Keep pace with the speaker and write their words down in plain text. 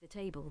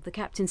table, the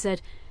captain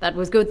said, "That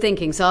was good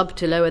thinking, Sub,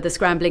 to lower the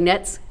scrambling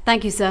nets."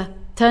 "Thank you, sir."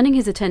 Turning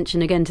his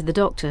attention again to the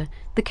doctor,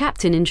 the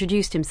captain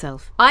introduced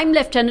himself. "I'm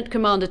Lieutenant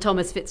Commander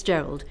Thomas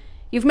Fitzgerald.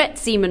 You've met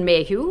Seaman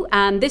Mayhew,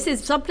 and this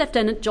is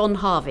Sub-Lieutenant John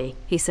Harvey,"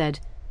 he said,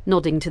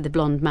 nodding to the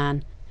blonde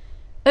man.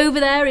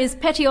 "Over there is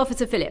Petty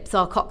Officer Phillips,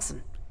 our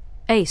coxswain."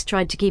 Ace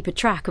tried to keep a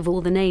track of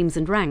all the names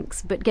and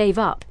ranks, but gave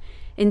up,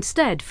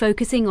 instead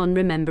focusing on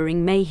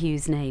remembering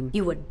Mayhew's name.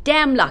 "You were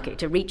damn lucky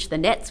to reach the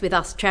nets with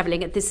us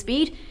travelling at this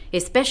speed,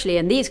 especially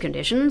in these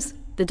conditions."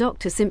 The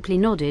doctor simply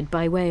nodded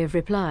by way of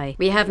reply.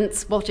 "We haven't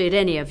spotted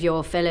any of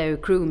your fellow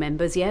crew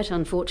members yet,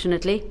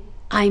 unfortunately."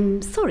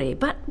 "I'm sorry,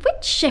 but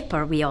which ship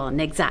are we on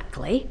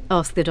exactly?"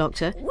 asked the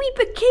doctor. "We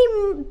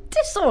became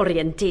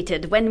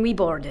disorientated when we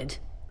boarded."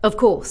 "Of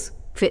course,"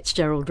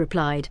 Fitzgerald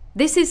replied.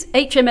 "This is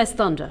HMS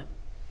Thunder.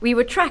 We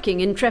were tracking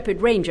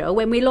Intrepid Ranger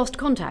when we lost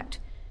contact.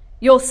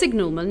 Your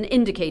signalman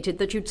indicated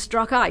that you'd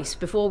struck ice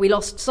before we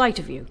lost sight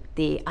of you."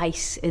 "The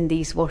ice in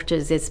these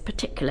waters is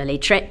particularly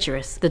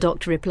treacherous," the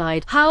doctor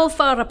replied. "How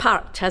far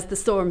apart has the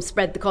storm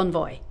spread the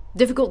convoy?"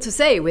 "Difficult to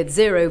say with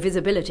zero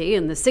visibility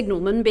and the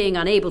signalman being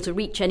unable to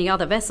reach any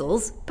other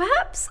vessels."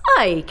 "Perhaps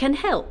I can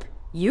help."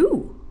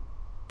 "You?"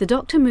 The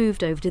doctor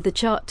moved over to the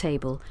chart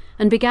table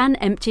and began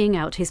emptying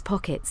out his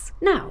pockets.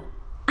 "Now,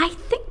 I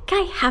think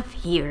I have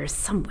here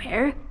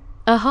somewhere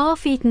a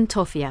half-eaten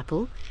toffee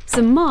apple,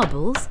 some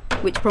marbles,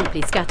 which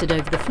promptly scattered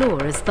over the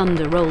floor as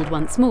thunder rolled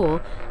once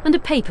more, and a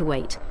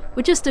paperweight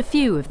were just a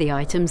few of the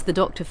items the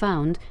doctor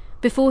found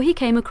before he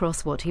came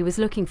across what he was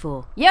looking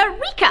for.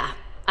 Eureka!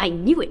 I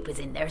knew it was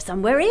in there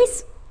somewhere,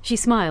 Ace." She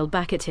smiled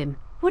back at him.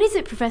 "What is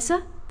it,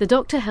 Professor?" The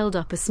doctor held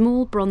up a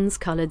small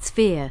bronze-coloured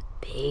sphere.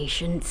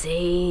 "Patience,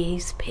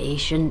 Ace,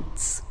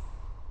 patience."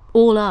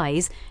 All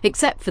eyes,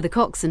 except for the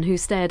coxswain who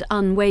stared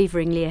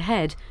unwaveringly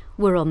ahead,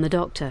 were on the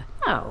doctor.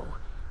 "Oh,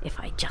 if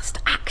I just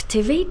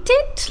activate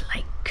it,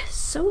 like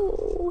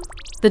so."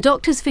 The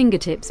doctor's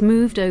fingertips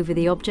moved over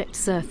the object's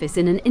surface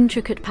in an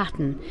intricate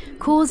pattern,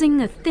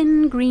 causing a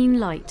thin green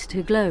light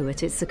to glow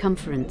at its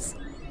circumference.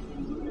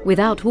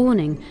 Without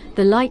warning,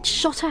 the light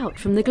shot out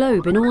from the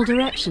globe in all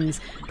directions,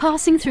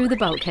 passing through the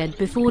bulkhead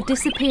before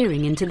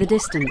disappearing into the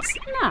distance.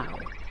 "Now,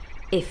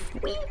 if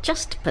we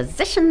just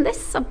position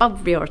this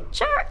above your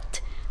chart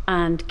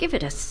and give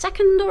it a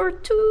second or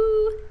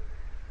two."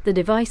 The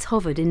device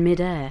hovered in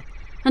mid-air,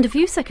 and a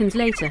few seconds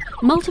later,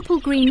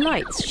 multiple green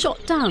lights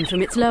shot down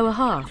from its lower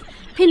half,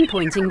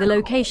 pinpointing the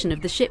location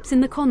of the ships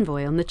in the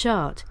convoy on the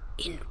chart.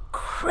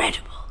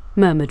 "Incredible,"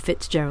 murmured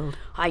Fitzgerald.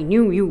 "I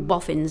knew you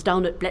boffins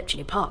down at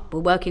Bletchley Park were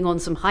working on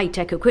some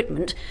high-tech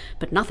equipment,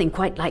 but nothing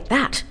quite like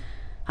that.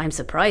 I'm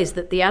surprised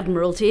that the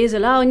Admiralty is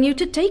allowing you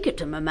to take it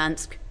to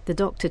Murmansk." The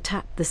doctor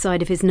tapped the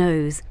side of his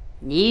nose.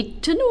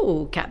 "Need to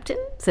know, Captain,"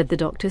 said the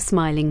doctor,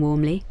 smiling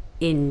warmly.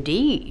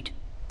 "Indeed."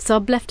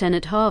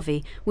 Sub-Lieutenant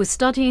Harvey was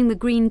studying the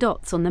green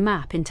dots on the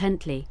map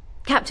intently.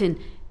 "Captain,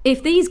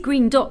 if these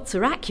green dots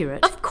are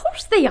accurate—" "Of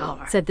course they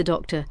are," said the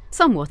doctor,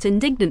 somewhat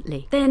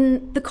indignantly.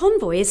 "Then the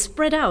convoy is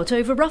spread out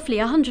over roughly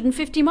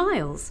 150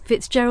 miles.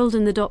 Fitzgerald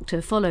and the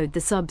doctor followed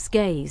the sub's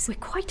gaze. "We're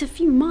quite a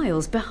few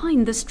miles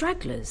behind the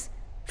stragglers."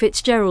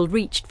 Fitzgerald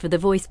reached for the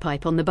voice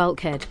pipe on the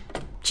bulkhead.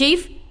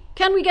 "Chief,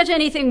 can we get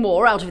anything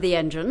more out of the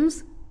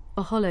engines?"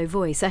 A hollow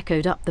voice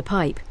echoed up the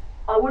pipe.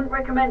 "I wouldn't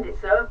recommend it,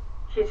 sir.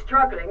 She's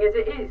struggling as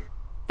it is."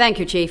 "Thank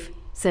you, Chief,"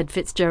 said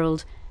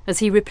Fitzgerald, as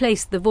he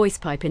replaced the voice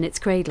pipe in its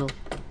cradle.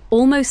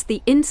 Almost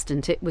the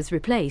instant it was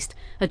replaced,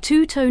 a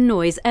two-tone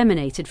noise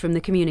emanated from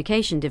the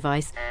communication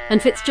device,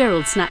 and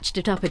Fitzgerald snatched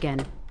it up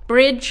again.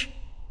 "Bridge."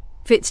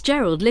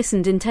 Fitzgerald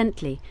listened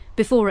intently,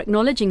 before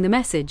acknowledging the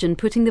message and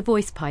putting the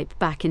voice pipe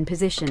back in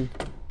position.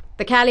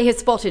 "The Cali has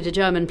spotted a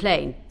German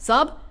plane.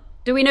 Sub,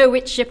 do we know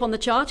which ship on the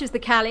chart is the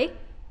Cali?"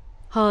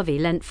 Harvey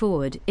leant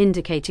forward,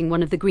 indicating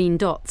one of the green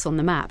dots on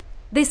the map.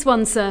 "This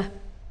one, sir."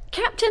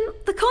 "Captain,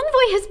 the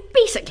convoy has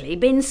basically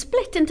been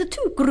split into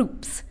two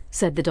groups,"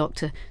 said the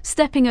doctor,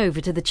 stepping over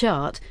to the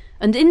chart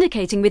and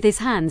indicating with his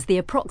hands the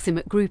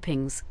approximate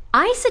groupings.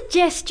 "I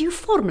suggest you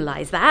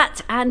formalise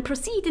that and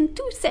proceed in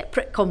two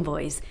separate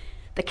convoys.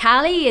 The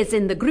Cali is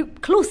in the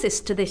group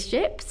closest to this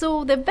ship,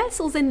 so the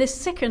vessels in this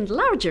second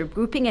larger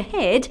grouping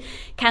ahead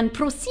can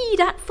proceed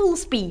at full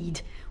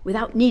speed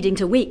without needing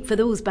to wait for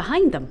those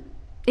behind them."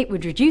 "It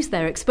would reduce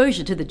their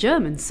exposure to the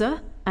Germans,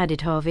 sir,"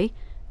 added Harvey,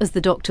 as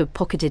the doctor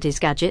pocketed his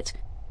gadget.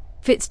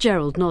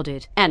 Fitzgerald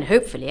nodded. "And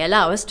hopefully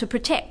allow us to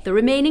protect the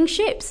remaining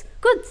ships.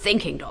 Good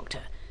thinking, Doctor.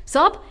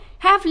 Sub,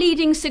 have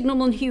leading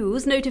signalman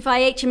Hughes notify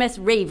HMS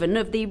Raven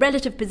of the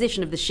relative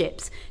position of the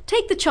ships.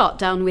 Take the chart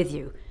down with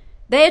you.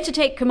 They are to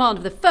take command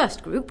of the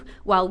first group,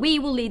 while we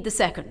will lead the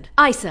second."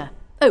 "Aye, sir."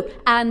 "Oh,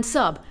 and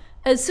Sub,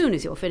 as soon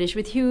as you're finished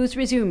with Hughes,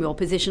 resume your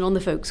position on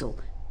the forecastle.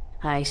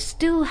 I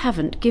still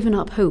haven't given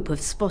up hope of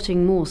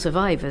spotting more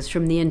survivors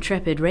from the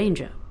Intrepid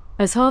Ranger."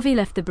 As Harvey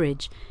left the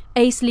bridge,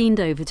 Ace leaned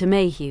over to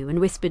Mayhew and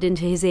whispered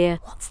into his ear,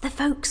 "What's the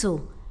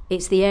forecastle?"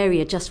 "It's the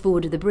area just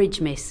forward of the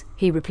bridge, miss,"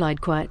 he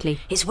replied quietly.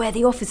 "It's where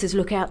the officers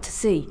look out to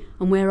sea,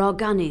 and where our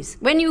gun is."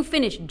 "When you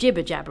finish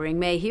jibber-jabbering,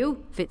 Mayhew,"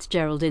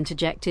 Fitzgerald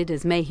interjected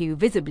as Mayhew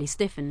visibly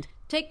stiffened,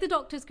 "take the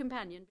doctor's companion."